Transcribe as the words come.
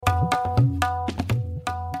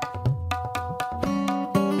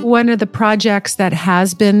One of the projects that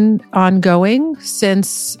has been ongoing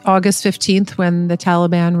since August 15th, when the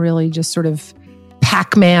Taliban really just sort of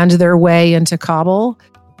Pac-Manned their way into Kabul,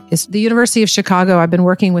 is the University of Chicago. I've been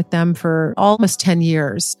working with them for almost 10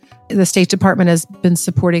 years. The State Department has been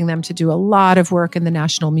supporting them to do a lot of work in the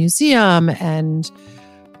National Museum and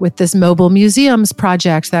with this mobile museums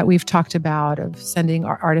project that we've talked about of sending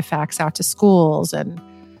our artifacts out to schools. And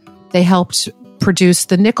they helped produce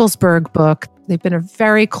the Nicholsburg book. They've been a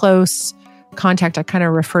very close contact. I kind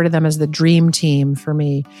of refer to them as the dream team for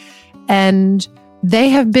me. And they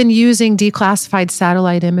have been using declassified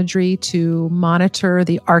satellite imagery to monitor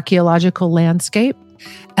the archaeological landscape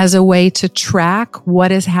as a way to track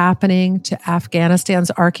what is happening to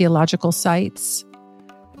Afghanistan's archaeological sites.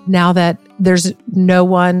 Now that there's no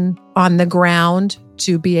one on the ground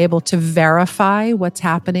to be able to verify what's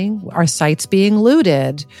happening, are sites being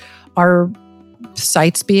looted? Are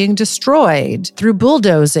sites being destroyed through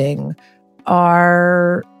bulldozing?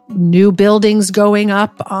 Are new buildings going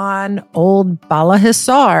up on old Bala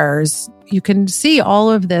Hissars? You can see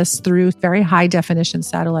all of this through very high definition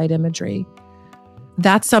satellite imagery.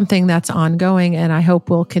 That's something that's ongoing, and I hope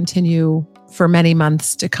will continue for many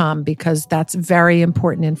months to come, because that's very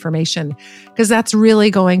important information, because that's really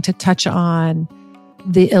going to touch on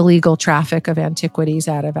the illegal traffic of antiquities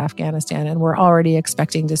out of Afghanistan. And we're already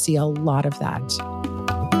expecting to see a lot of that.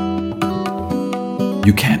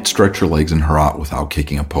 You can't stretch your legs in Herat without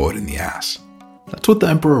kicking a poet in the ass. That's what the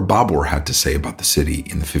Emperor Babur had to say about the city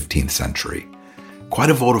in the 15th century. Quite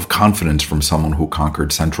a vote of confidence from someone who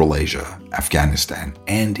conquered Central Asia, Afghanistan,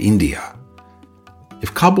 and India.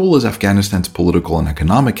 If Kabul is Afghanistan's political and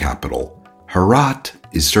economic capital, Herat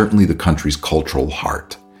is certainly the country's cultural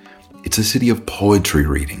heart. It's a city of poetry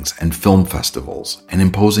readings and film festivals and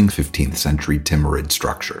imposing 15th century Timurid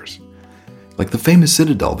structures, like the famous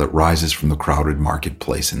citadel that rises from the crowded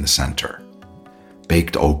marketplace in the center.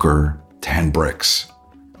 Baked ochre, tan bricks,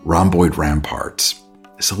 rhomboid ramparts,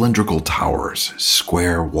 cylindrical towers,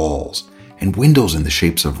 square walls, and windows in the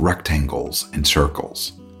shapes of rectangles and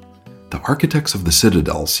circles. The architects of the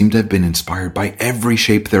citadel seem to have been inspired by every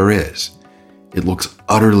shape there is. It looks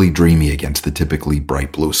utterly dreamy against the typically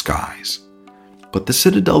bright blue skies. But the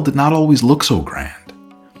citadel did not always look so grand.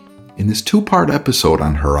 In this two-part episode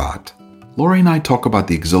on Herat, Lori and I talk about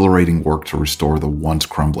the exhilarating work to restore the once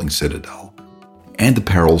crumbling citadel, and the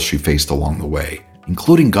perils she faced along the way,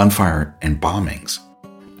 including gunfire and bombings.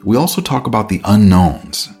 We also talk about the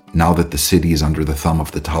unknowns now that the city is under the thumb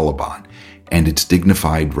of the Taliban, and its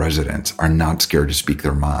dignified residents are not scared to speak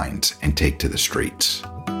their minds and take to the streets.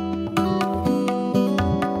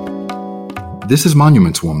 This is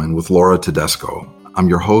Monuments Woman with Laura Tedesco. I'm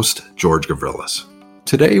your host, George Gavrilis.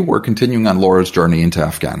 Today, we're continuing on Laura's journey into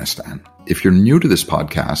Afghanistan. If you're new to this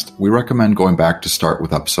podcast, we recommend going back to start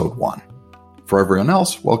with episode 1. For everyone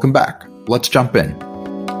else, welcome back. Let's jump in.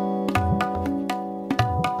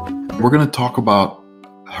 We're going to talk about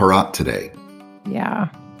Herat today. Yeah.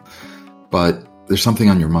 But there's something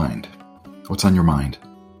on your mind. What's on your mind?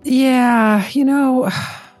 Yeah,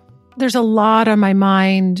 there's a lot on my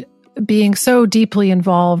mind, being so deeply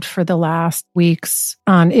involved for the last weeks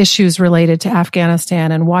on issues related to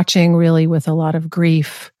Afghanistan and watching really with a lot of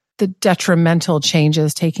grief the detrimental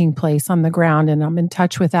changes taking place on the ground. And I'm in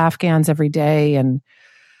touch with Afghans every day. And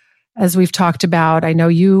as we've talked about, I know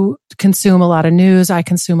you consume a lot of news. I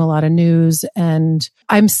consume a lot of news. And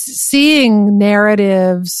I'm seeing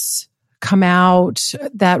narratives come out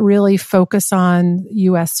that really focus on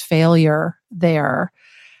U.S. failure there.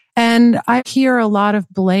 And I hear a lot of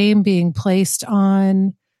blame being placed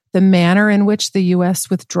on the manner in which the U.S.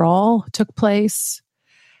 withdrawal took place.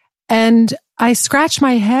 And I scratch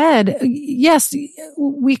my head. Yes,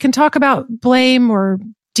 we can talk about blame or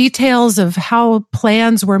details of how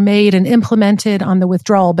plans were made and implemented on the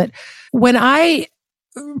withdrawal. But when I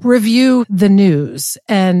review the news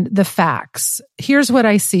and the facts, here's what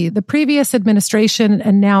I see. The previous administration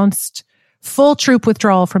announced full troop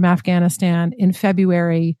withdrawal from Afghanistan in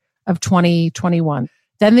February of 2021.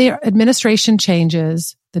 Then the administration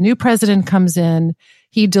changes. The new president comes in.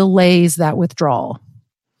 He delays that withdrawal.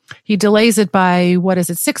 He delays it by,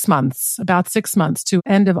 6 months, about 6 months to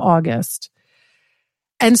end of August.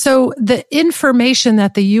 And so the information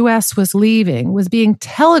that the U.S. was leaving was being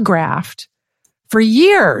telegraphed for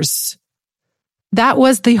years. That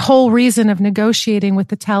was the whole reason of negotiating with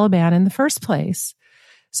the Taliban in the first place.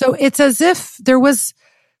 So it's as if there was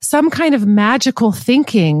some kind of magical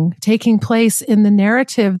thinking taking place in the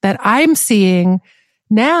narrative that I'm seeing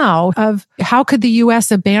now of how could the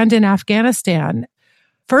U.S. abandon Afghanistan?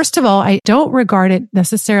 First of all, I don't regard it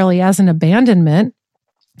necessarily as an abandonment.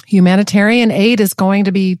 Humanitarian aid is going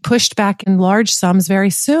to be pushed back in large sums very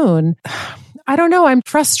soon. I don't know. I'm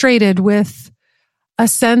frustrated with a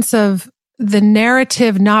sense of the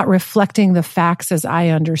narrative not reflecting the facts as I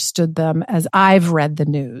understood them, as I've read the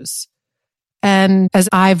news, and as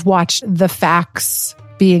I've watched the facts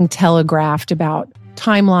being telegraphed about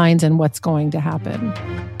timelines and what's going to happen.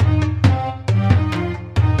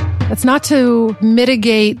 That's not to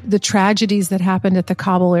mitigate the tragedies that happened at the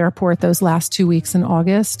Kabul airport those last 2 weeks in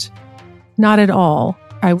August. Not at all.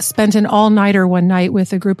 I spent an all-nighter one night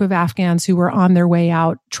with a group of Afghans who were on their way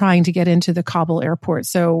out trying to get into the Kabul airport.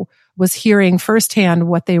 So was hearing firsthand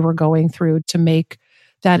what they were going through to make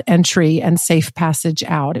that entry and safe passage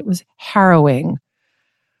out. It was harrowing.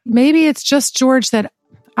 Maybe it's just, George, that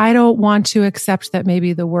I don't want to accept that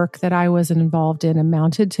maybe the work that I was involved in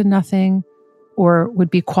amounted to nothing or would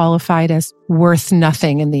be qualified as worth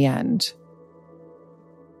nothing in the end.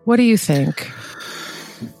 What do you think?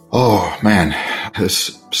 Oh, man,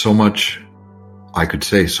 there's so much I could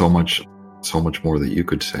say, so much more that you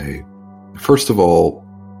could say. First of all,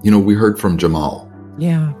 we heard from Jamal.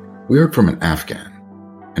 Yeah. We heard from an Afghan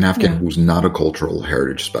who's not a cultural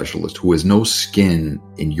heritage specialist, who has no skin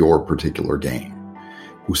in your particular game,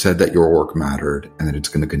 who said that your work mattered and that it's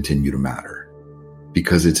going to continue to matter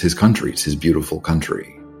because it's his country, it's his beautiful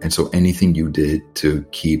country. And so anything you did to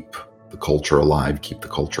keep the culture alive, keep the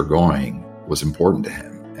culture going, was important to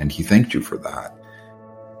him. And he thanked you for that.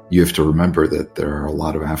 You have to remember that there are a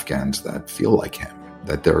lot of Afghans that feel like him,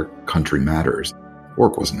 that their country matters.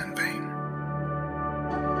 Work wasn't in vain.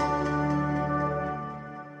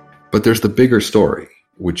 But there's the bigger story,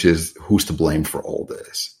 which is who's to blame for all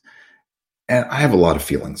this. And I have a lot of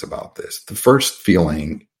feelings about this. The first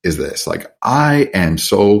feeling is this, I am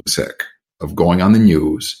so sick of going on the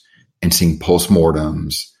news and seeing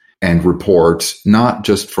postmortems and reports, not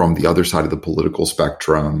just from the other side of the political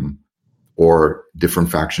spectrum or different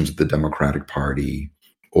factions of the Democratic Party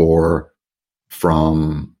or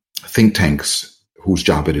from think tanks whose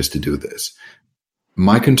job it is to do this.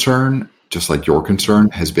 My concern, just like your concern,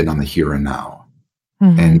 has been on the here and now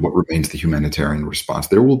and what remains the humanitarian response.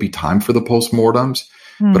 There will be time for the postmortems,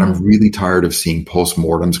 but I'm really tired of seeing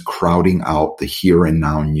postmortems crowding out the here and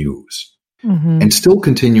now news. And still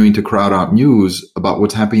continuing to crowd out news about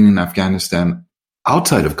what's happening in Afghanistan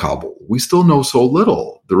outside of Kabul. We still know so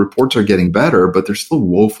little. The reports are getting better, but they're still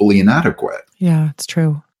woefully inadequate. Yeah, it's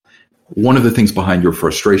true. One of the things behind your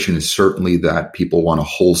frustration is certainly that people want to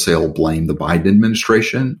wholesale blame the Biden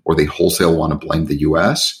administration, or they wholesale want to blame the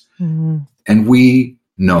U.S. And we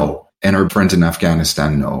know, and our friends in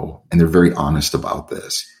Afghanistan know, and they're very honest about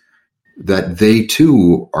this, that they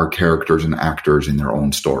too are characters and actors in their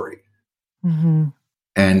own story.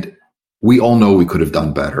 And we all know we could have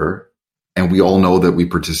done better. And we all know that we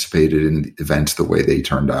participated in events the way they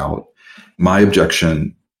turned out. My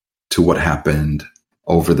objection to what happened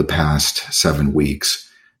over the past 7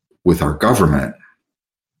 weeks with our government,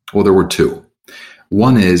 well, there were two.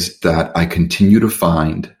 One is that I continue to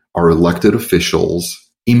find our elected officials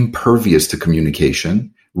impervious to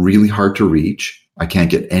communication, really hard to reach. I can't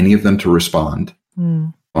get any of them to respond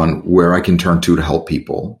on where I can turn to help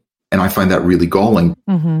people. And I find that really galling.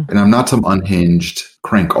 And I'm not some unhinged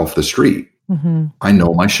crank off the street. I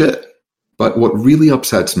know my shit. But what really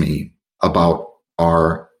upsets me about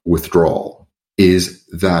our withdrawal is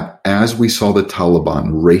that as we saw the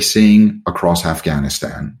Taliban racing across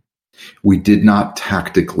Afghanistan, we did not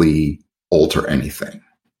tactically alter anything.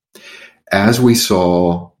 As we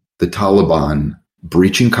saw the Taliban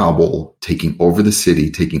breaching Kabul, taking over the city,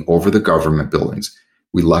 taking over the government buildings,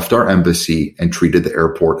 we left our embassy and treated the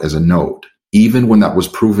airport as a node. Even when that was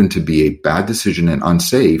proven to be a bad decision and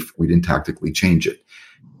unsafe, we didn't tactically change it.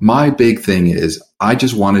 My big thing is I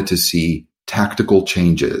just wanted to see tactical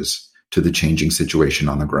changes to the changing situation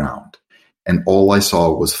on the ground. And all I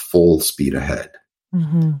saw was full speed ahead.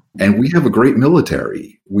 And we have a great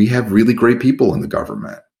military. We have really great people in the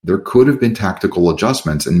government. There could have been tactical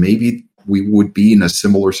adjustments, and maybe we would be in a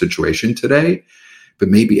similar situation today, but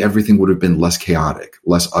maybe everything would have been less chaotic,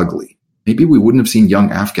 less ugly. Maybe we wouldn't have seen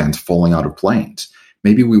young Afghans falling out of planes.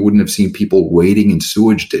 Maybe we wouldn't have seen people waiting in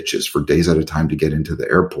sewage ditches for days at a time to get into the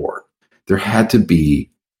airport. There had to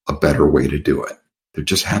be a better way to do it. There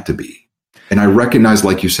just had to be. And I recognize,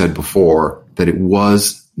 like you said before, that it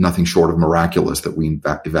was nothing short of miraculous that we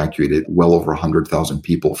evacuated well over 100,000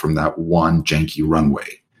 people from that one janky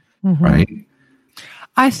runway, right?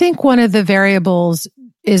 I think one of the variables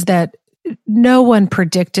is that no one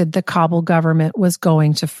predicted the Kabul government was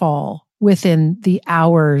going to fall within the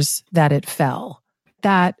hours that it fell.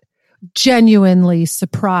 That genuinely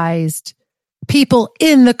surprised people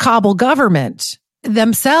in the Kabul government.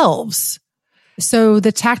 themselves. So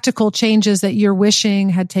the tactical changes that you're wishing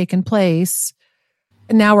had taken place,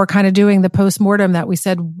 now we're kind of doing the postmortem that we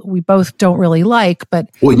said we both don't really like, but...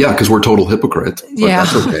 Well, yeah, because we're total hypocrites. But yeah.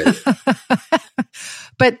 That's okay.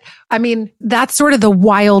 But I mean, that's sort of the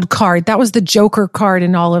wild card. That was the Joker card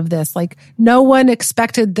in all of this. Like, no one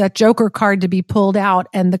expected that Joker card to be pulled out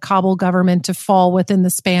and the Kabul government to fall within the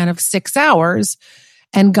span of 6 hours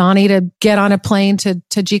and Ghani to get on a plane to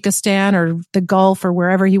Tajikistan or the Gulf or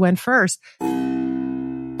wherever he went first.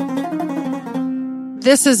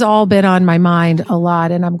 This has all been on my mind a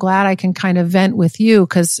lot, and I'm glad I can kind of vent with you,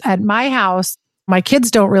 because at my house, my kids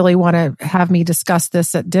don't really want to have me discuss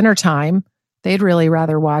this at dinner time. They'd really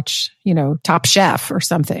rather watch, Top Chef or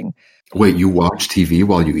something. Wait, you watch TV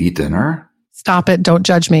while you eat dinner? Stop it. Don't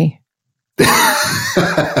judge me.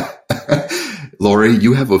 Lori,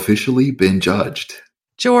 you have officially been judged.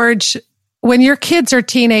 George, when your kids are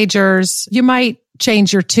teenagers, you might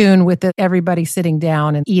change your tune with the everybody sitting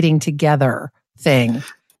down and eating together thing.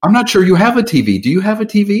 I'm not sure you have a TV. Do you have a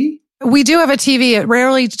TV? We do have a TV. It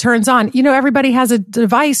rarely turns on. Everybody has a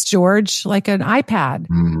device, George, like an iPad.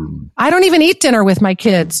 I don't even eat dinner with my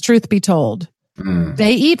kids, truth be told.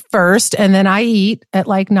 They eat first, and then I eat at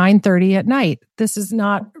like 9:30 at night. This is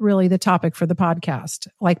not really the topic for the podcast,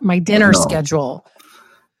 like my dinner schedule.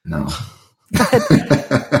 No.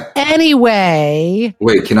 But anyway.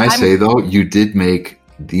 Wait, can I say, though, you did make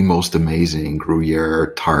the most amazing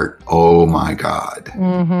Gruyere tart. Oh my God.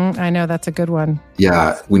 I know, that's a good one.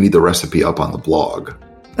 Yeah, we need the recipe up on the blog.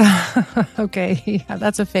 Okay, yeah,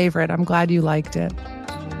 that's a favorite. I'm glad you liked it.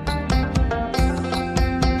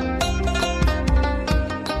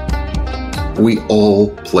 We all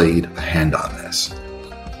played a hand on this.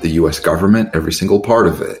 The US government, every single part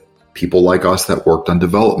of it. People like us that worked on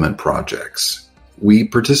development projects. We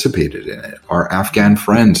participated in it. Our Afghan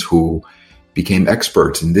friends who became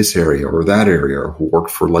experts in this area or that area, or who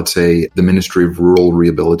worked for, let's say, the Ministry of Rural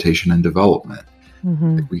Rehabilitation and Development.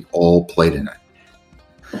 We all played in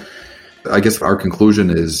it. I guess our conclusion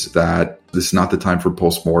is that this is not the time for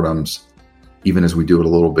postmortems, even as we do it a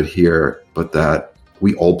little bit here, but that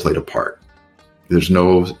we all played a part. There's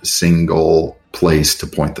no single place to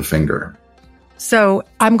point the finger. So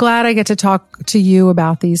I'm glad I get to talk to you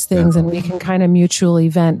about these things, and we can kind of mutually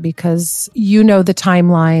vent, because you know the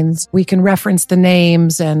timelines. We can reference the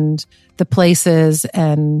names and the places,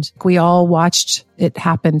 and we all watched it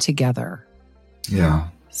happen together. Yeah.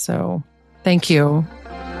 So thank you.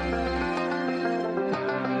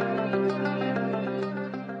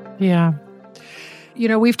 Yeah.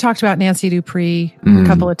 We've talked about Nancy Dupree a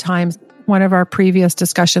couple of times. One of our previous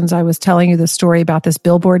discussions, I was telling you the story about this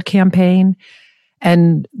billboard campaign,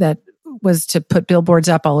 and that was to put billboards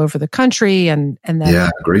up all over the country. And then,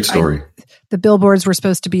 yeah, great story. The billboards were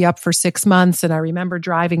supposed to be up for 6 months. And I remember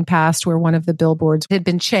driving past where one of the billboards had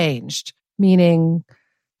been changed, meaning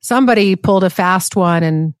somebody pulled a fast one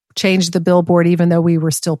and changed the billboard, even though we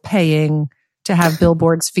were still paying to have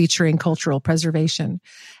billboards featuring cultural preservation.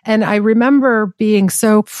 And I remember being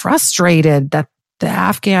so frustrated that the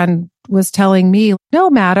Afghan was telling me, "No,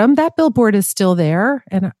 madam, that billboard is still there."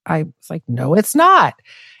 And I was like, "No, it's not."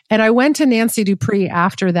 And I went to Nancy Dupree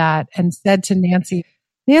after that and said to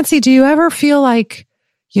Nancy, "Do you ever feel like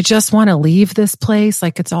you just want to leave this place?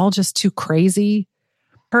 Like it's all just too crazy?"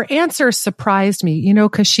 Her answer surprised me,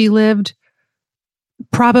 because she lived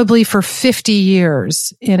probably for 50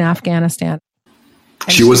 years in Afghanistan.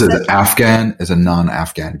 And she was as Afghan as a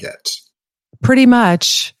non-Afghan gets. Pretty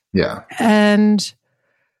much. Yeah. And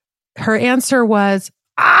her answer was,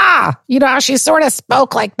 she sort of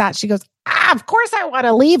spoke like that. She goes, of course I want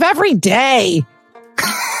to leave every day.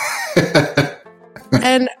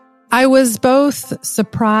 And I was both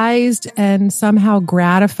surprised and somehow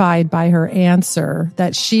gratified by her answer,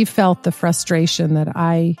 that she felt the frustration that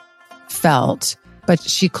I felt, but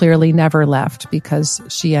she clearly never left because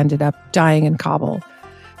she ended up dying in Kabul.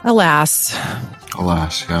 Alas.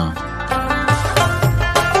 Alas, yeah.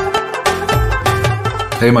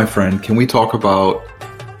 Hey, my friend, can we talk about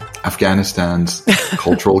Afghanistan's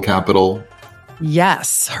cultural capital?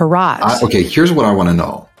 Yes, Herat. Okay, here's what I want to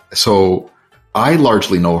know. So I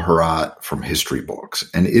largely know Herat from history books,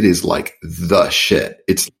 and it is like the shit.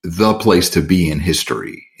 It's the place to be in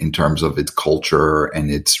history in terms of its culture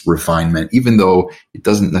and its refinement, even though it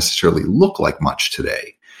doesn't necessarily look like much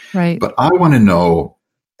today. Right. But I want to know,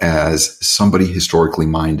 as somebody historically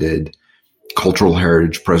minded, cultural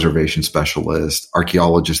heritage preservation specialist,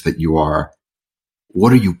 archaeologist that you are,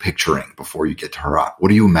 what are you picturing before you get to Herat? What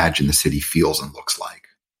do you imagine the city feels and looks like?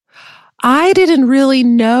 I didn't really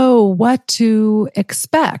know what to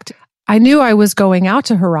expect. I knew I was going out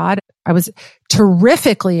to Herat. I was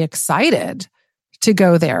terrifically excited to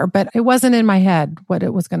go there, but it wasn't in my head what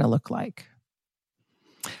it was going to look like.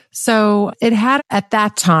 So it had at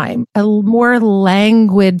that time a more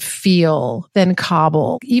languid feel than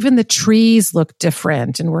Kabul. Even the trees looked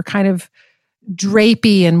different and were kind of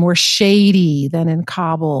drapey and more shady than in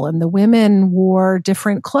Kabul. And the women wore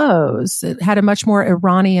different clothes. It had a much more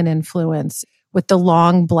Iranian influence with the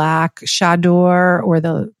long black chador or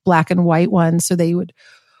the black and white ones. So they would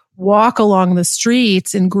walk along the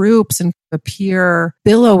streets in groups and appear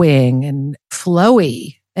billowing and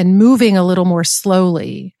flowy and moving a little more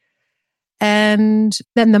slowly. And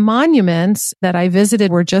then the monuments that I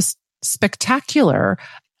visited were just spectacular.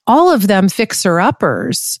 All of them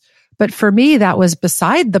fixer-uppers. But for me, that was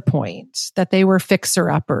beside the point that they were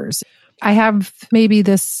fixer-uppers. I have maybe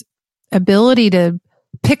this ability to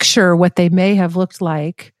picture what they may have looked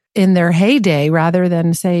like in their heyday rather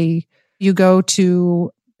than, say, you go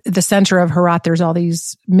to the center of Herat, there's all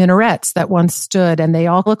these minarets that once stood and they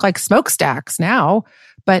all look like smokestacks now,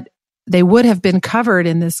 but they would have been covered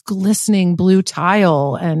in this glistening blue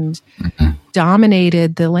tile and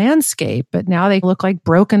dominated the landscape. But now they look like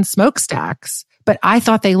broken smokestacks. But I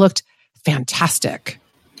thought they looked fantastic.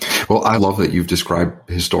 Well, I love that you've described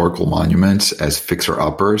historical monuments as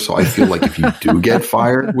fixer-uppers. So I feel like if you do get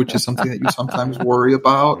fired, which is something that you sometimes worry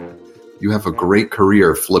about, you have a great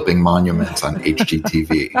career flipping monuments on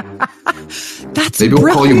HGTV. Maybe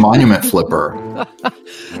we'll call you Monument Flipper.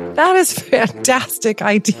 That is a fantastic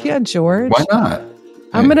idea, George. Why not?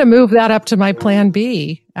 I'm going to move that up to my plan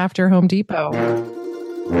B after Home Depot.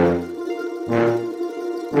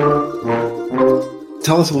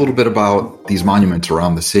 Tell us a little bit about these monuments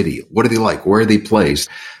around the city. What are they like? Where are they placed?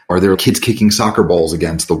 Are there kids kicking soccer balls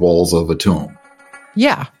against the walls of a tomb?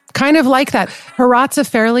 Yeah, kind of like that. Herat's a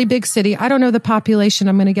fairly big city. I don't know the population.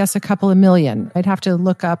 I'm going to guess a couple of million. I'd have to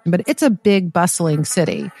look up, but it's a big, bustling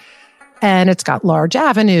city. And it's got large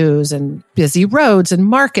avenues and busy roads and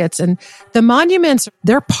markets. And the monuments,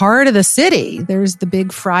 they're part of the city. There's the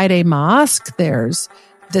big Friday Mosque. There's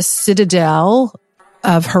the Citadel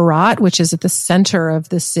of Herat, which is at the center of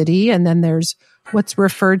the city. And then there's what's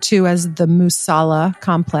referred to as the Musalla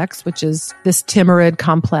complex, which is this Timurid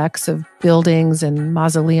complex of buildings and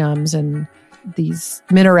mausoleums and these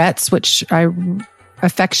minarets, which I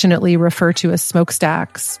affectionately refer to as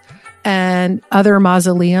smokestacks, and other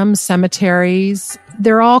mausoleums, cemeteries.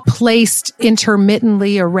 They're all placed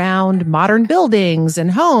intermittently around modern buildings and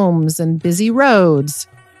homes and busy roads.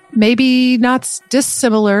 Maybe not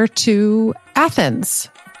dissimilar to Athens.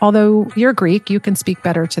 Although you're Greek, you can speak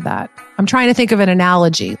better to that. I'm trying to think of an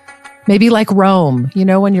analogy. Maybe like Rome, you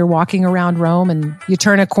know, when you're walking around Rome and you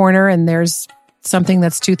turn a corner and there's something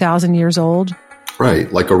that's 2,000 years old.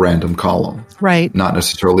 Right, like a random column. Right. Not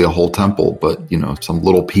necessarily a whole temple, but, you know, some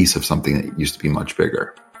little piece of something that used to be much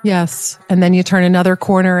bigger. Yes. And then you turn another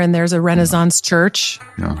corner and there's a Renaissance church.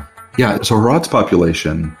 Yeah. So Herat's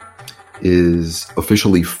population is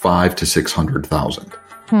officially 500,000 to 600,000.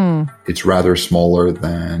 It's rather smaller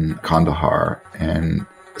than Kandahar and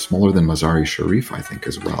smaller than Mazar-e Sharif, I think,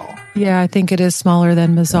 as well. Yeah, I think it is smaller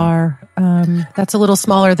than Mazar. That's a little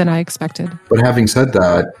smaller than I expected. But having said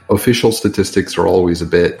that, official statistics are always a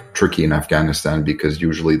bit tricky in Afghanistan because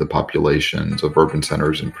usually the populations of urban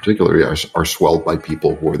centers in particular are swelled by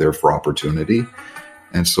people who are there for opportunity.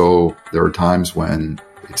 And so there are times when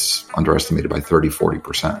it's underestimated by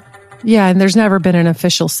 30-40%. Yeah, and there's never been an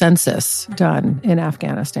official census done in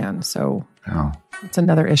Afghanistan, so it's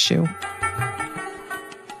another issue.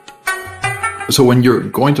 So when you're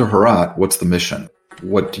going to Herat, what's the mission?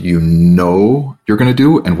 What do you know you're going to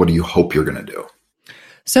do, and what do you hope you're going to do?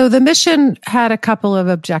 So the mission had a couple of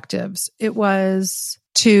objectives. It was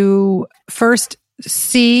to first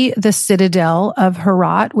see the Citadel of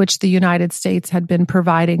Herat, which the United States had been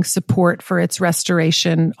providing support for its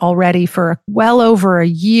restoration already for well over a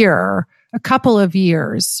year, a couple of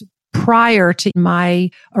years prior to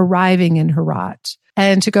my arriving in Herat,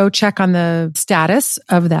 and to go check on the status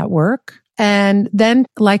of that work. And then,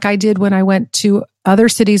 like I did when I went to other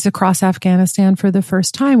cities across Afghanistan for the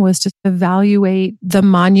first time, was to evaluate the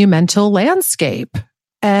monumental landscape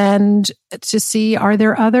and to see, are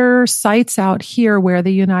there other sites out here where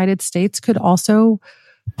the United States could also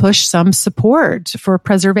push some support for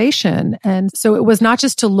preservation? And so it was not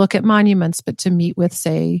just to look at monuments, but to meet with,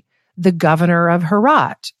 say, the governor of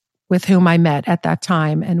Herat, with whom I met at that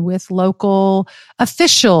time, and with local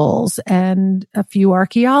officials and a few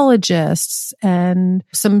archaeologists and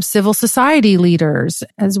some civil society leaders,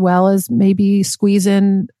 as well as maybe squeeze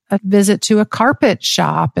in a visit to a carpet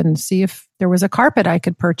shop and see if there was a carpet I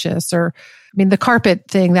could purchase. Or, I mean, the carpet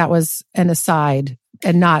thing, that was an aside.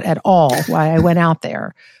 and not at all why I went out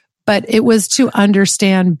there. But it was to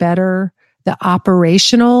understand better the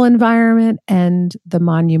operational environment and the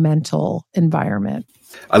monumental environment.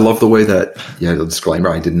 I love the way that, the disclaimer,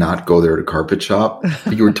 I did not go there to carpet shop.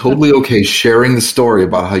 You were totally okay sharing the story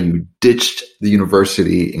about how you ditched the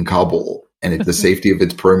university in Kabul and the safety of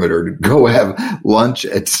its perimeter to go have lunch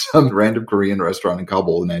at some random Korean restaurant in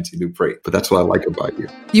Kabul in Nancy Dupree. But that's what I like about you.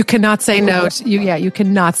 You cannot say no. You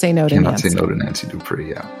cannot say no to Nancy. You cannot say no to Nancy Dupree,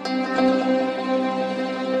 yeah.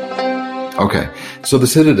 Okay, so the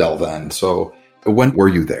Citadel then. So when were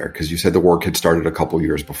you there? Because you said the work had started a couple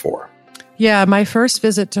years before. Yeah, my first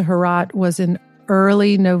visit to Herat was in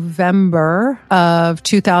early November of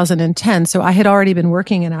 2010. So I had already been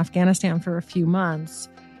working in Afghanistan for a few months.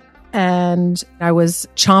 And I was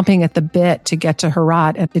chomping at the bit to get to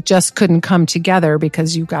Herat, and it just couldn't come together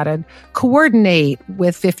because you got to coordinate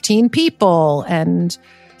with 15 people and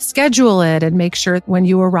schedule it and make sure when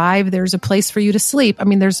you arrive, there's a place for you to sleep. I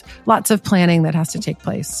mean, there's lots of planning that has to take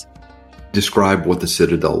place. Describe what the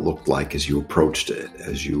Citadel looked like as you approached it,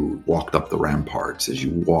 as you walked up the ramparts, as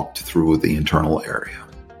you walked through the internal area.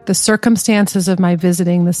 The circumstances of my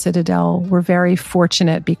visiting the Citadel were very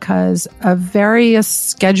fortunate because of various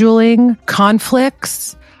scheduling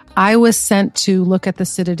conflicts. I was sent to look at the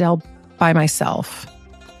Citadel by myself.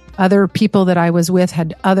 Other people that I was with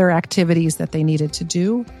had other activities that they needed to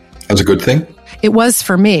do. That's a good thing? It was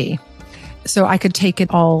for me. So I could take it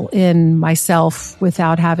all in myself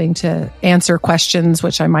without having to answer questions,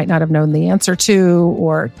 which I might not have known the answer to,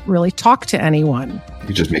 or really talk to anyone. You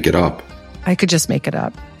could just make it up. I could just make it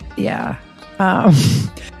up. Yeah.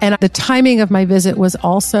 And the timing of my visit was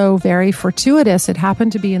also very fortuitous. It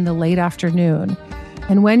happened to be in the late afternoon.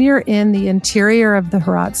 And when you're in the interior of the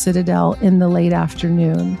Herat Citadel in the late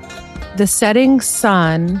afternoon, the setting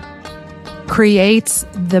sun creates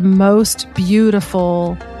the most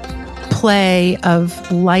beautiful play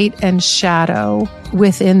of light and shadow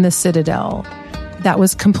within the Citadel. That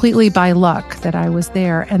was completely by luck that I was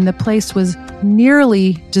there, and the place was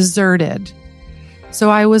nearly deserted. So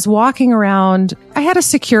I was walking around. I had a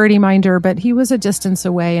security minder, but he was a distance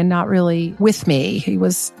away and not really with me. He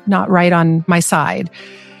was not right on my side.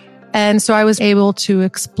 And so I was able to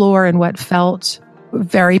explore in what felt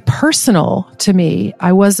very personal to me.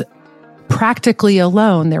 I was practically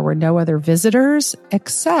alone. There were no other visitors,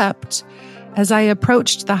 except as I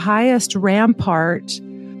approached the highest rampart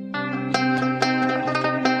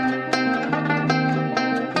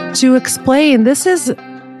to explain, this is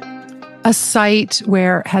a site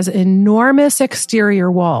where it has enormous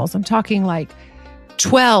exterior walls. I'm talking like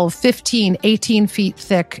 12, 15, 18 feet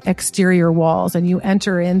thick exterior walls. And you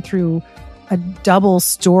enter in through a double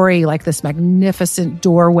story, like this magnificent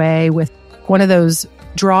doorway with one of those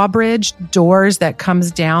drawbridge doors that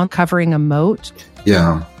comes down covering a moat.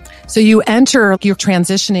 Yeah. So you enter, you're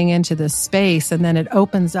transitioning into this space, and then it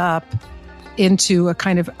opens up into a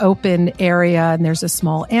kind of open area, and there's a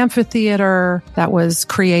small amphitheater that was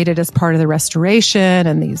created as part of the restoration,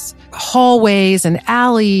 and these hallways and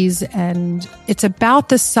alleys, and it's about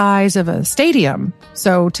the size of a stadium.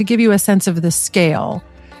 So to give you a sense of the scale.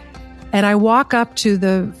 And I walk up to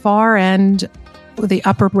the far end, the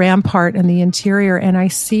upper rampart and the interior, and I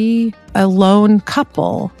see a lone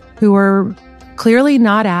couple who are clearly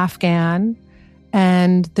not Afghan,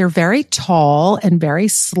 and they're very tall and very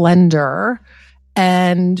slender,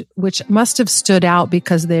 and which must have stood out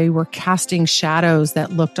because they were casting shadows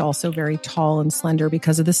that looked also very tall and slender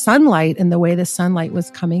because of the sunlight and the way the sunlight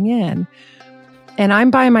was coming in. And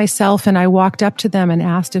I'm by myself, and I walked up to them and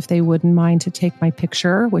asked if they wouldn't mind to take my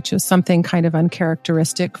picture, which was something kind of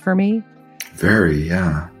uncharacteristic for me. Very,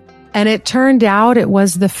 yeah. And it turned out it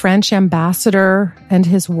was the French ambassador and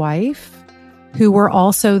his wife who were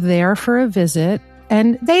also there for a visit.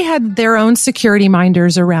 And they had their own security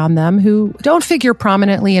minders around them who don't figure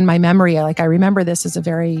prominently in my memory. Like, I remember this as a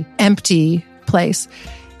very empty place.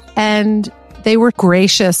 And they were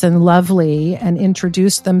gracious and lovely and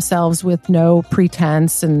introduced themselves with no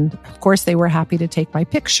pretense. And of course, they were happy to take my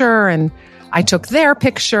picture, and I took their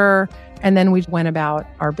picture, and then we went about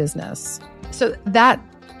our business. So that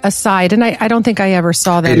aside, and I don't think I ever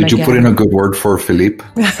saw them again. Did you put in a good word for Philippe?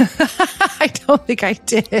 I don't think I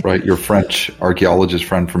did. Right, your French archaeologist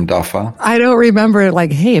friend from Dafa. I don't remember it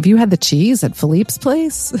like, hey, have you had the cheese at Philippe's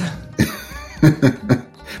place?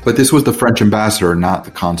 But this was the French ambassador, not the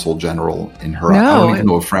consul general in Herat. No, I don't even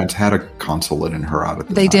know if France had a consulate in Herat at the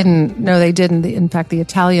time. They didn't. No, they didn't. In fact, the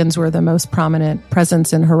Italians were the most prominent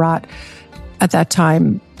presence in Herat at that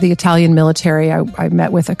time. The Italian military, I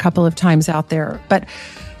met with a couple of times out there. But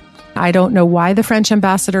I don't know why the French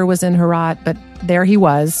ambassador was in Herat, but there he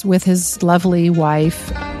was with his lovely wife.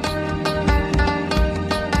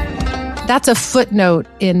 That's a footnote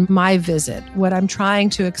in my visit. What I'm trying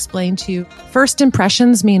to explain to you, first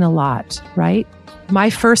impressions mean a lot, right? My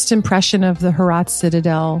first impression of the Herat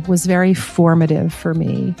Citadel was very formative for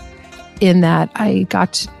me in that I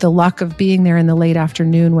got the luck of being there in the late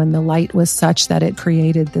afternoon when the light was such that it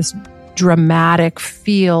created this dramatic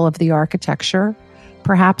feel of the architecture,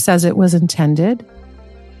 perhaps as it was intended.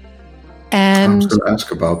 And I was going to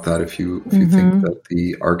ask about that. If you think that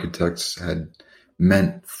the architects had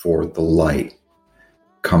meant for the light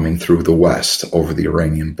coming through the west over the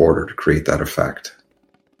Iranian border to create that effect.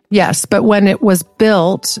 Yes, but when it was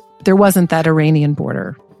built, there wasn't that Iranian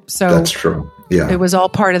border. So that's true. Yeah. It was all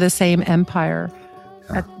part of the same empire.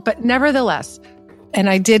 Yeah. But nevertheless, and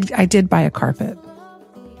I did buy a carpet.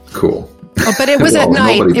 Cool. Oh, but it was at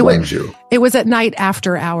night. Nobody blames you. It was at night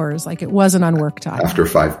after hours. Like it wasn't on work time. After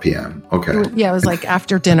 5 p.m. Okay. It was like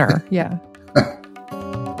after dinner. Yeah.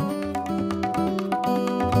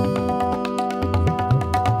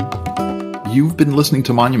 You've been listening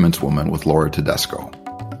to Monuments Woman with Laura Tedesco.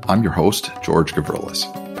 I'm your host, George Gavrilis.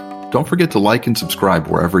 Don't forget to like and subscribe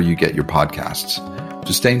wherever you get your podcasts.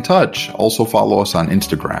 To stay in touch, also follow us on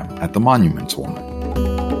Instagram at The Monuments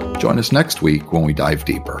Woman. Join us next week when we dive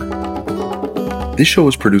deeper. This show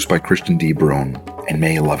is produced by Christian D. Brun and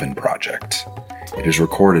May 11 Project. It is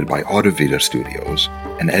recorded by Audivita Studios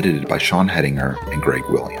and edited by Sean Hettinger and Greg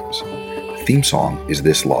Williams. The theme song is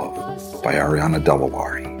This Love by Ariana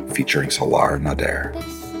Delawari, featuring Salar Nader.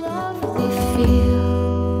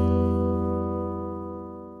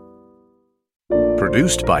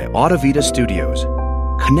 Produced by Audivita Studios.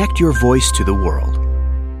 Connect your voice to the world.